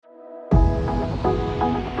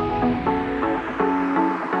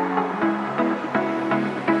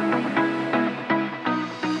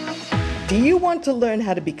want to learn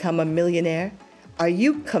how to become a millionaire? Are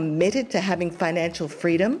you committed to having financial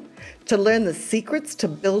freedom? To learn the secrets to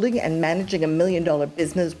building and managing $1 million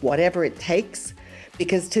business, whatever it takes?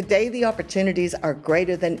 Because today the opportunities are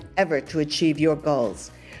greater than ever to achieve your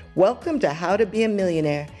goals. Welcome to How to Be a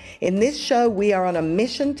Millionaire. In this show, we are on a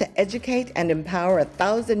mission to educate and empower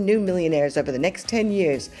 1,000 new millionaires over the next 10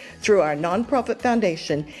 years through our nonprofit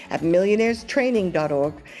foundation at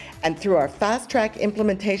millionairestraining.org and through our fast-track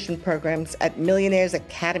implementation programs at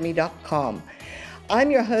millionairesacademy.com.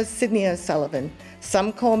 I'm your host, Sydney O'Sullivan.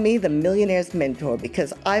 Some call me the Millionaire's Mentor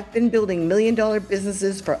because I've been building $1 million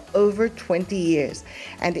businesses for over 20 years.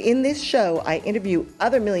 And in this show, I interview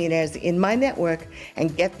other millionaires in my network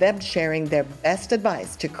and get them sharing their best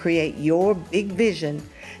advice to create your big vision,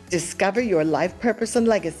 discover your life purpose and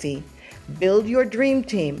legacy, build your dream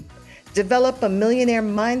team, develop a millionaire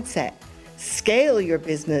mindset, scale your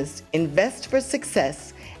business, invest for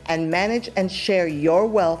success, and manage and share your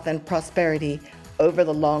wealth and prosperity over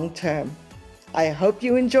the long term. I hope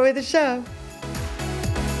you enjoy the show.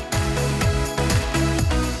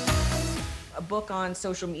 A book on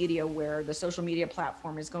social media where the social media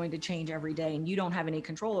platform is going to change every day and you don't have any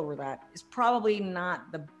control over that is probably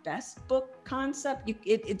not the best book concept.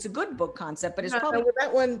 It's a good book concept, but it's probably...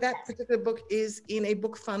 That particular book is in a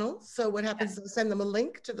book funnel. So what happens is I send them a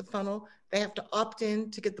link to the funnel. They have to opt in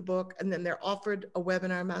to get the book, and then they're offered a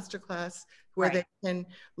webinar masterclass where they can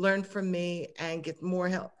learn from me and get more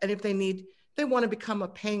help. And if they want to become a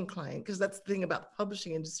paying client, because that's the thing about the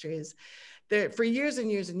publishing industry is for years and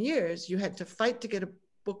years and years, you had to fight to get a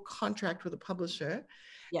book contract with a publisher.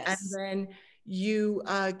 Yes. And then you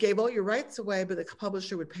gave all your rights away, but the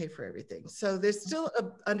publisher would pay for everything. So there's still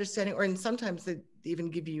an understanding, and sometimes they even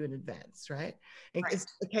give you an advance, right? And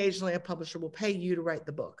occasionally a publisher will pay you to write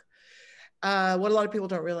the book. What a lot of people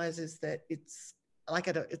don't realize is that it's like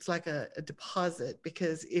a deposit,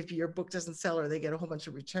 because if your book doesn't sell or they get a whole bunch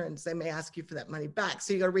of returns, they may ask you for that money back.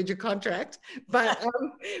 So you got to read your contract. But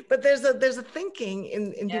there's a thinking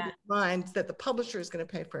in people's minds that the publisher is going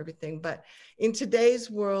to pay for everything. But in today's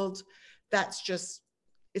world, it's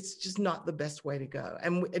just not the best way to go.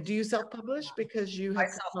 And do you self-publish because you have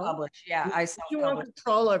self-publish? Yeah, I self-publish. You want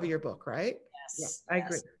control over your book, right? Yes. Yeah, I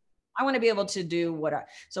agree. I want to be able to do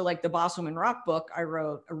so like the Boss Woman Rock book I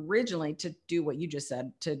wrote originally to do what you just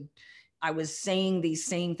said. I was saying these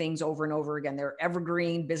same things over and over again. They're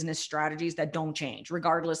evergreen business strategies that don't change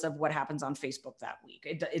regardless of what happens on Facebook that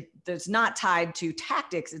week. It's not tied to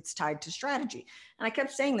tactics, it's tied to strategy. And I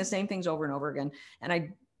kept saying the same things over and over again. And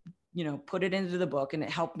I put it into the book, and it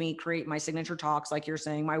helped me create my signature talks, like you're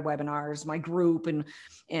saying, my webinars, my group. And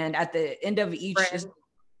at the end of each,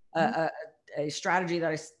 a strategy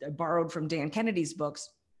that I borrowed from Dan Kennedy's books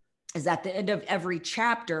is at the end of every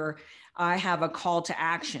chapter, I have a call to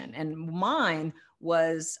action. And mine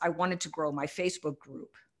was, I wanted to grow my Facebook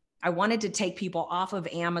group. I wanted to take people off of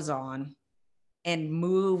Amazon and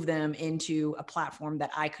move them into a platform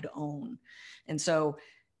that I could own. And so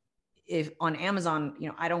if on Amazon,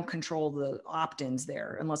 I don't control the opt-ins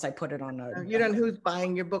there unless I put it on you don't know who's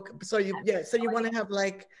buying your book. So you want to have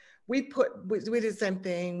we did the same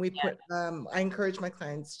thing. I encourage my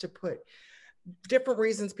clients to put different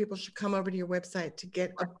reasons people should come over to your website to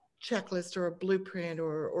get a checklist or a blueprint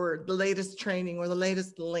or the latest training or the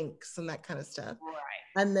latest links and that kind of stuff.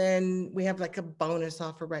 Right. And then we have like a bonus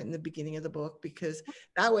offer right in the beginning of the book, because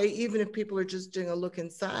that way, even if people are just doing a look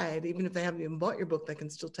inside, even if they haven't even bought your book, they can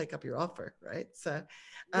still take up your offer, right? So,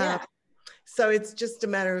 so it's just a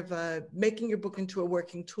matter of making your book into a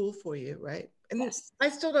working tool for you, right? And I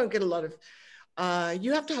still don't get a lot of,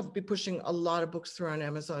 you have to be pushing a lot of books through on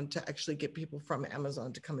Amazon to actually get people from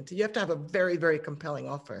Amazon to come into. You have to have a very, very compelling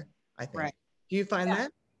offer, I think. Right. Do you find that?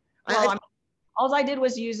 Well, all I did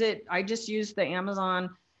was use it. I just used the Amazon.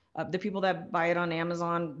 The people that buy it on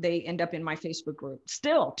Amazon, they end up in my Facebook group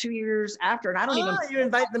still 2 years after. And I don't even. You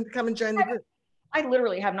invite them to come and join the group. I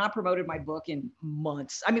literally have not promoted my book in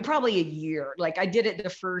months. I mean, probably a year. Like I did it the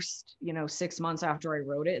first, 6 months after I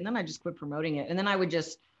wrote it, and then I just quit promoting it. And then I would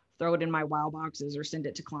just throw it in my wow boxes or send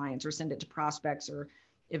it to clients or send it to prospects or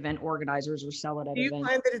event organizers or sell it at events. Do you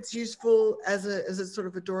find that it's useful as a sort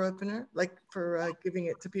of a door opener, like for giving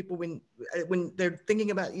it to people when they're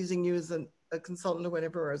thinking about using you as a consultant or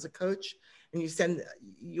whatever, or as a coach, and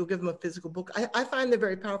you'll give them a physical book? I find they're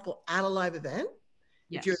very powerful at a live event.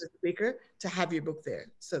 Yes. If you're the speaker, to have your book there.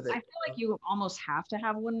 So that I feel like you almost have to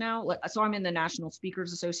have one now. So I'm in the National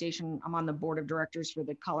Speakers Association. I'm on the board of directors for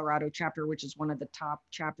the Colorado chapter, which is one of the top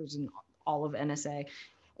chapters in all of NSA.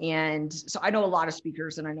 And so I know a lot of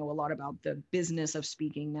speakers, and I know a lot about the business of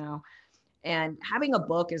speaking now. And having a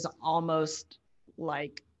book is almost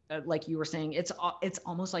like like you were saying, it's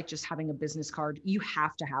almost like just having a business card. You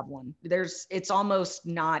have to have one. It's almost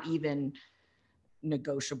not even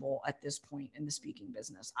negotiable at this point in the speaking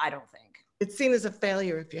business, I don't think. It's seen as a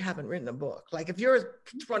failure if you haven't written a book. Like if you're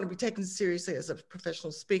trying to be taken seriously as a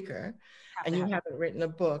professional speaker and you haven't written a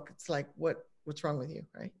book, it's like, what's wrong with you,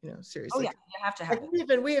 right? You know, seriously. Oh yeah, you have to have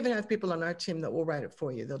it. We even have people on our team that will write it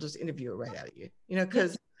for you. They'll just interview it right out of you, you know,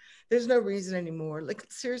 because there's no reason anymore. Like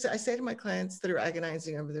seriously, I say to my clients that are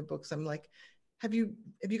agonizing over their books, I'm like, have you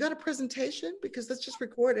got a presentation? Because let's just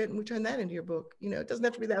record it and we turn that into your book. You know, it doesn't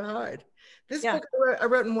have to be that hard. This book I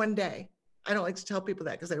wrote in one day. I don't like to tell people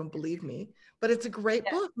that because they don't believe me, but it's a great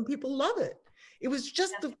book and people love it. It was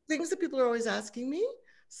just the things that people are always asking me,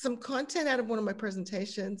 some content out of one of my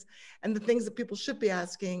presentations and the things that people should be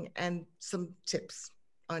asking and some tips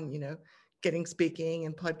on, you know, getting speaking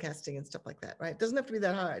and podcasting and stuff like that, right? It doesn't have to be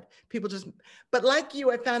that hard. But like you,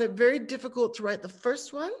 I found it very difficult to write the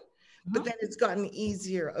first one. But then it's gotten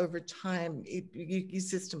easier over time. You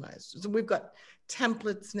systemize. So we've got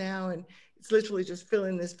templates now, and it's literally just fill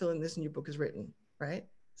in this, and your book is written, right?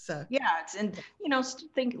 So yeah, and you know,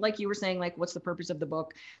 think like you were saying, like what's the purpose of the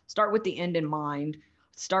book? Start with the end in mind.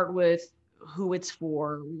 Start with who it's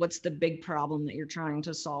for. What's the big problem that you're trying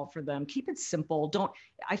to solve for them? Keep it simple.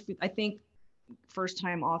 I think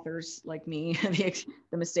first-time authors like me,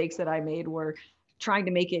 the mistakes that I made were trying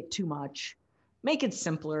to make it too much. Make it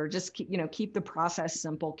simpler. Just keep the process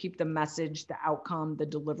simple. Keep the message, the outcome, the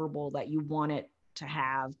deliverable that you want it to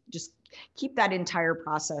have. Just keep that entire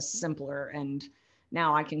process simpler. And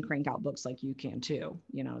now I can crank out books like you can too.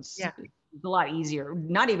 You know, it's a lot easier.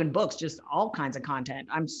 Not even books, just all kinds of content.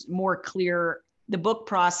 I'm more clear. The book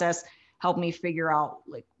process helped me figure out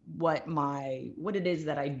like what it is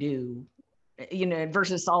that I do, you know,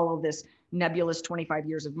 versus all of this nebulous 25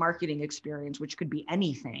 years of marketing experience, which could be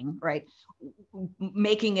anything, right?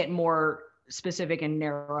 Making it more specific and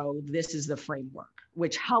narrow. This is the framework,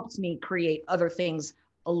 which helps me create other things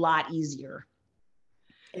a lot easier.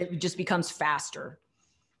 It just becomes faster.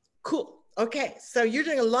 Cool. Okay. So you're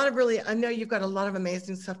doing a lot of I know you've got a lot of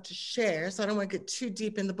amazing stuff to share. So I don't want to get too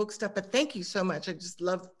deep in the book stuff, but thank you so much. I just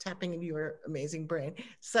love tapping into your amazing brain.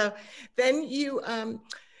 So then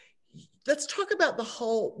let's talk about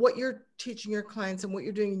what you're teaching your clients and what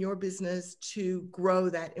you're doing in your business to grow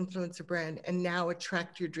that influencer brand and now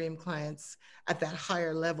attract your dream clients at that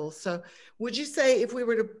higher level. So would you say if we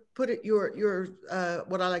were to put your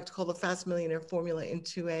what I like to call the Fast Millionaire formula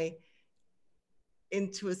into a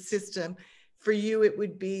system, for you, it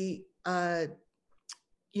would be,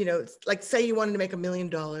 you know, like say you wanted to make $1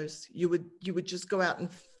 million, you would just go out and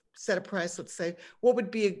set a price. Let's say, what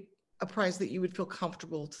would be a price that you would feel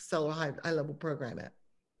comfortable to sell a high level program at?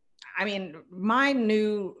 I mean,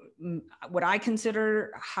 what I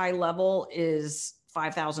consider high level is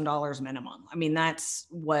 $5,000 minimum. I mean, that's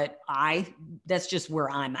just where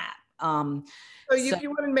I'm at. So if you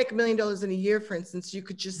wanted to make $1 million in a year, for instance, you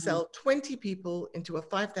could just sell 20 people into a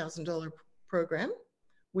 $5,000 program,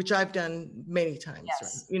 which I've done many times.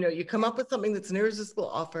 Yes. Right? You know, you come up with something that's an irresistible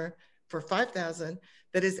offer for $5,000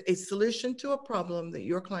 that is a solution to a problem that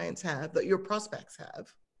your clients have, that your prospects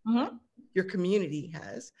have, your community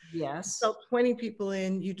has. Yes. Sell 20 people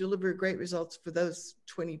in, you deliver great results for those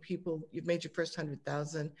 20 people. You've made your first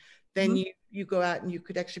 100,000. Then you go out and you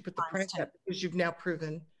could actually put the price up because you've now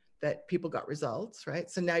proven that people got results,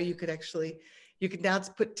 right? So now you could now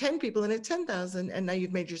put 10 people in at 10,000, and now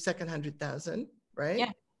you've made your second 100,000, right?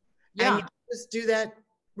 Yeah. And you just do that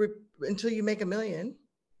until you make $1 million.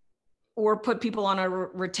 Or put people on a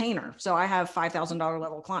retainer. So I have $5,000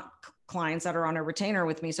 level clients that are on a retainer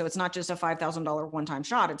with me. So it's not just a $5,000 one-time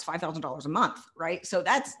shot, it's $5,000 a month, right? So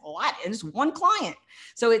that's a lot, and it's one client.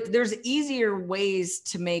 So there's easier ways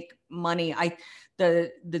to make money.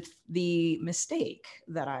 The mistake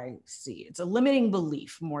that I see, it's a limiting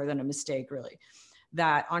belief more than a mistake really,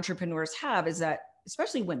 that entrepreneurs have is that,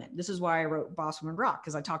 especially women, this is why I wrote Boss Woman Rock,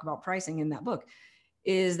 because I talk about pricing in that book,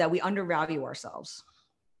 is that we undervalue ourselves.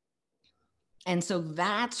 And so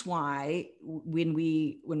that's why when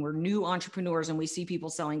we're new entrepreneurs and we see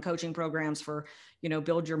people selling coaching programs for, you know,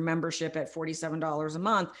 build your membership at $47 a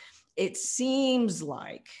month, it seems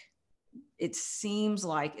like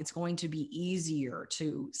it's going to be easier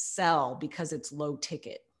to sell because it's low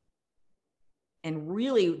ticket. And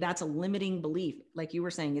really, that's a limiting belief. Like you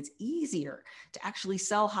were saying, it's easier to actually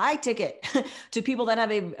sell high ticket to people that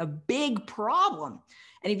have a big problem.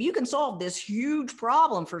 And if you can solve this huge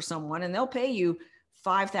problem for someone and they'll pay you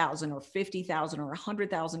 $5,000 or $50,000 or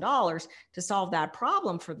 $100,000 to solve that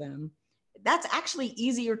problem for them, that's actually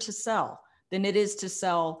easier to sell than it is to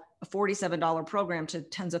sell a $47 program to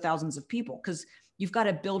tens of thousands of people. Because You've got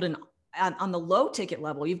to build on the low ticket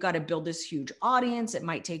level, you've got to build this huge audience. It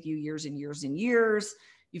might take you years and years and years.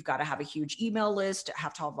 You've got to have a huge email list,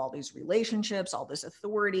 have to have all these relationships, all this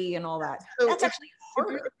authority and all that. So That's actually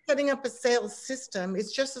harder. If you're setting up a sales system,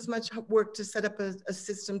 it's just as much work to set up a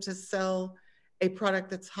system to sell a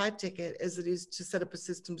product that's high ticket as it is to set up a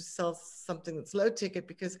system to sell something that's low ticket,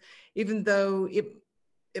 because even though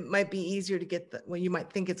it might be easier to get you might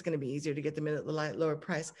think it's going to be easier to get them in at the lower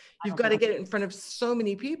price, you've got to get it in front of so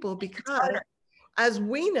many people, because as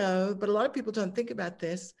we know, but a lot of people don't think about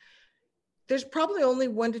this, there's probably only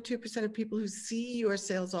 1 to 2% of people who see your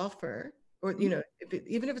sales offer, or, you know,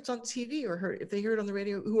 even if it's on TV or if they hear it on the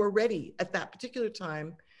radio, who are ready at that particular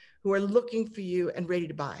time, who are looking for you and ready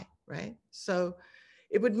to buy, right? So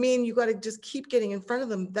it would mean you got to just keep getting in front of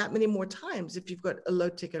them that many more times if you've got a low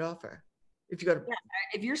ticket offer.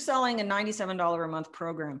 If you're selling a $97 a month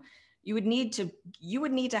program, you would need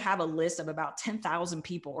to have a list of about 10,000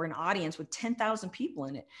 people, or an audience with 10,000 people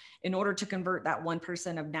in it, in order to convert that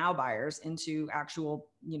 1% of now buyers into actual,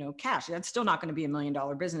 you know, cash. That's still not going to be $1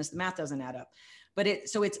 million business. The math doesn't add up. But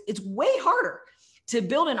it's way harder to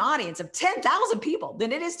build an audience of 10,000 people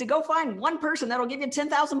than it is to go find one person that'll give you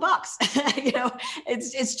 10,000 bucks. You know,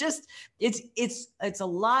 it's a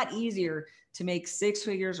lot easier to make 6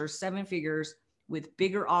 figures or 7 figures with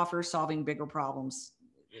bigger offers, solving bigger problems.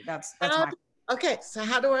 That's okay. So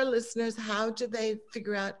how do our listeners, how do they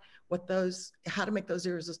figure out how to make those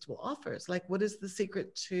irresistible offers? Like, what is the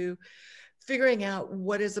secret to figuring out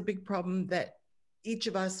what is a big problem that each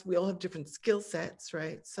of us, we all have different skill sets,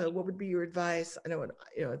 right? So what would be your advice? I know what,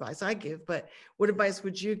 you know, advice I give, but what advice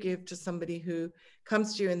would you give to somebody who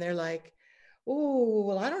comes to you and they're like, oh,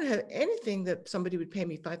 well, I don't have anything that somebody would pay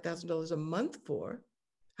me $5,000 a month for.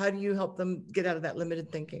 How do you help them get out of that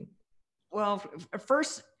limited thinking? Well,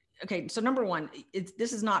 first, okay, so number one,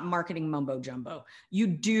 this is not marketing mumbo jumbo. You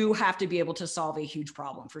do have to be able to solve a huge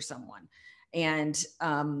problem for someone. And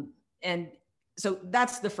so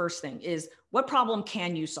that's the first thing, is what problem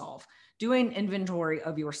can you solve? Do an inventory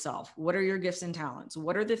of yourself. What are your gifts and talents?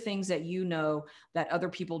 What are the things that you know that other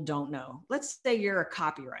people don't know? Let's say you're a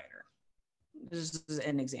copywriter. This is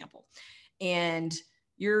an example. And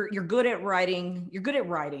you're good at writing,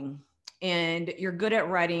 and you're good at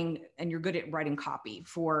writing copy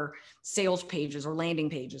for sales pages or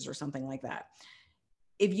landing pages or something like that.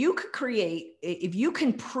 If you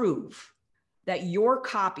can prove that your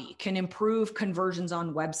copy can improve conversions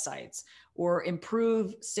on websites or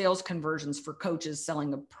improve sales conversions for coaches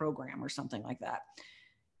selling a program or something like that,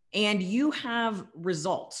 and you have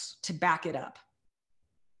results to back it up.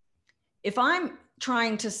 If I'm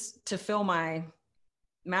trying to fill my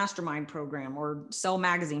mastermind program or sell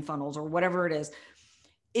magazine funnels or whatever it is,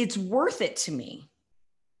 it's worth it to me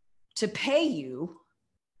to pay you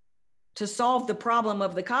to solve the problem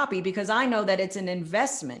of the copy, because I know that it's an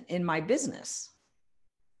investment in my business.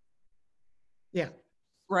 Yeah.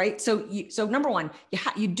 Right. So number one,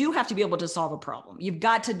 you do have to be able to solve a problem. You've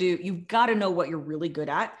got to know what you're really good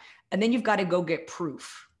at. And then you've got to go get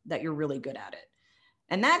proof that you're really good at it.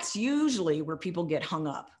 And that's usually where people get hung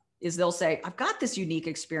up, is they'll say, I've got this unique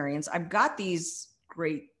experience. I've got these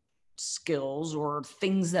great skills or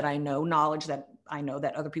things that I know, knowledge that I know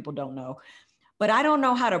that other people don't know, but I don't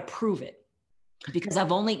know how to prove it, because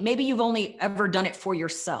maybe you've only ever done it for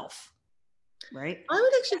yourself. Right. I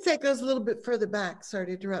would actually say it goes a little bit further back. Sorry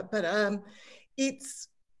to interrupt, but it's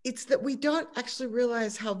that we don't actually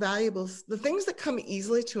realize how valuable the things that come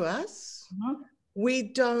easily to us. Mm-hmm. We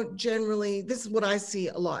don't generally, this is what I see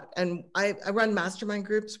a lot. And I run mastermind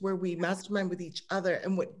groups where we mastermind with each other.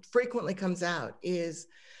 And what frequently comes out is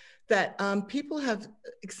that people have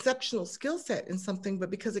exceptional skill set in something, but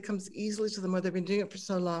because it comes easily to them or they've been doing it for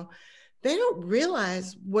so long, they don't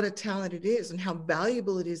realize what a talent it is and how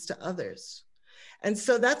valuable it is to others. And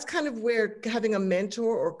so that's kind of where having a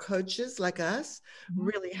mentor or coaches like us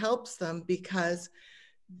really helps them, because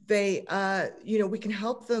they, we can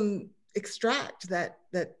help them extract that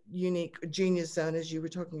unique genius zone, as you were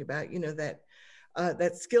talking about,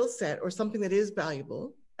 that skill set or something that is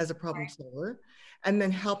valuable as a problem solver, and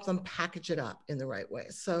then help them package it up in the right way.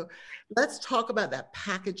 So let's talk about that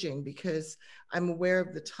packaging, because I'm aware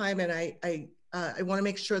of the time, and I want to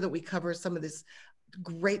make sure that we cover some of this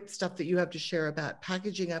great stuff that you have to share about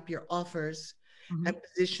packaging up your offers and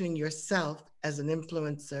positioning yourself as an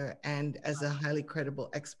influencer and as a highly credible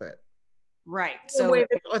expert. Right. So way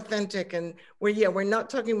that's authentic, and we're not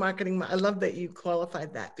talking marketing. I love that you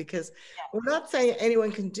qualified that, because we're not saying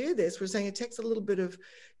anyone can do this. We're saying it takes a little bit of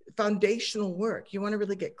foundational work. You want to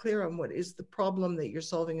really get clear on what is the problem that you're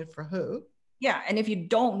solving and for who. Yeah. And if you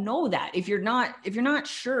don't know that, if you're not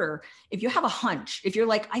sure, if you have a hunch, if you're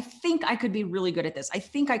like, I think I could be really good at this, I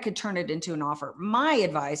think I could turn it into an offer. My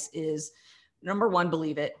advice is, number one,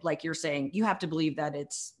 believe it. Like you're saying, you have to believe that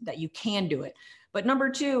that you can do it. But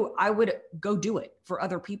number two, I would go do it for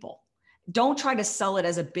other people. Don't try to sell it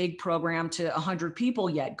as a big program to 100 people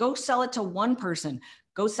yet. Go sell it to one person.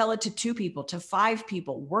 Go sell it to 2 people, to 5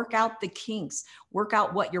 people. Work out the kinks, work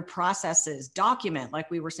out what your process is, document,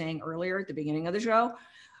 like we were saying earlier at the beginning of the show,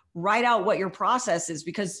 write out what your process is,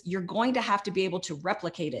 because you're going to have to be able to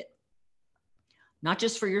replicate it. Not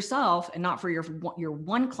just for yourself and not for your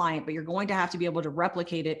one client, but you're going to have to be able to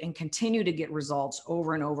replicate it and continue to get results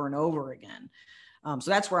over and over and over again.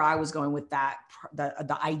 So that's where I was going with that,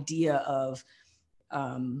 the idea of,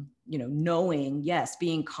 knowing, yes,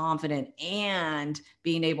 being confident and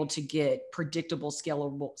being able to get predictable,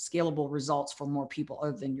 scalable results for more people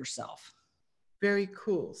other than yourself. Very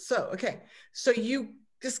cool. So, okay. So you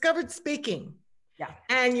discovered speaking. Yeah.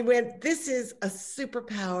 And you went, this is a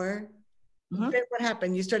superpower. Mm-hmm. Then what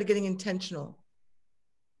happened? You started getting intentional.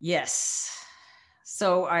 Yes.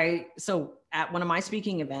 So at one of my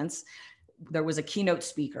speaking events, there was a keynote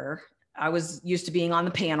speaker. I was used to being on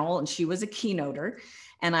the panel and she was a keynoter.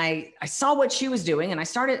 And I saw what she was doing and I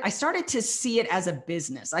started to see it as a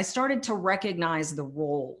business. I started to recognize the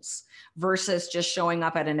roles versus just showing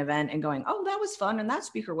up at an event and going, oh, that was fun. And that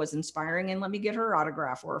speaker was inspiring. And let me get her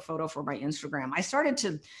autograph or a photo for my Instagram. I started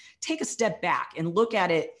to take a step back and look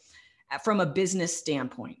at it from a business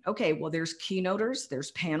standpoint. Okay, well, there's keynoters,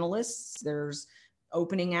 there's panelists, there's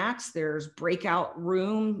opening acts, there's breakout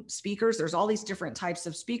room speakers, there's all these different types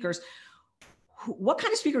of speakers. What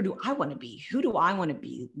kind of speaker do I want to be? Who do I want to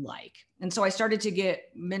be like? And so I started to get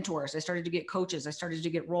mentors. I started to get coaches. I started to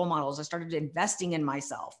get role models. I started investing in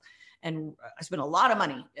myself. And I spent a lot of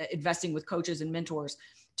money investing with coaches and mentors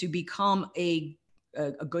to become a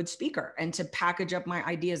good speaker and to package up my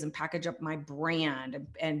ideas and package up my brand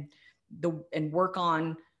and work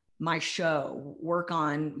on my show, work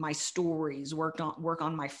on my stories, work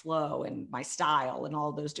on my flow and my style and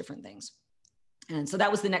all those different things. And so that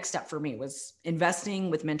was the next step for me, was investing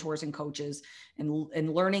with mentors and coaches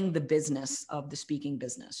and learning the business of the speaking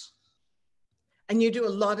business. And you do a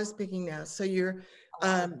lot of speaking now. So you've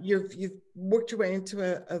worked your way into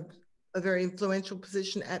a very influential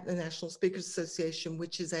position at the National Speakers Association,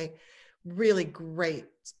 which is a really great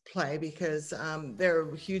play because they're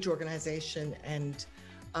a huge organization. And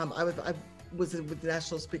I was with the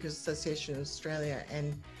National Speakers Association in Australia,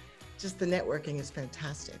 and just the networking is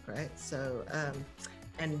fantastic, right? So,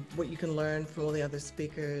 and what you can learn from all the other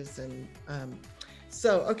speakers. And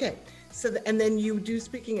okay. And then you do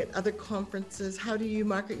speaking at other conferences. How do you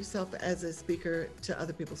market yourself as a speaker to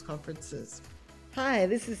other people's conferences? Hi,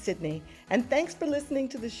 this is Sydney, and thanks for listening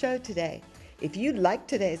to the show today. If you liked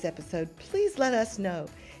today's episode, please let us know.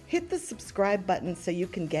 Hit the subscribe button so you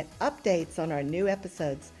can get updates on our new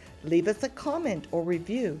episodes. Leave us a comment or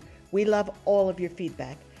review. We love all of your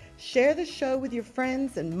feedback. Share the show with your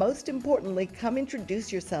friends, and most importantly, come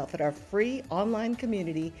introduce yourself at our free online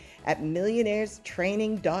community at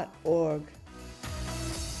millionairestraining.org.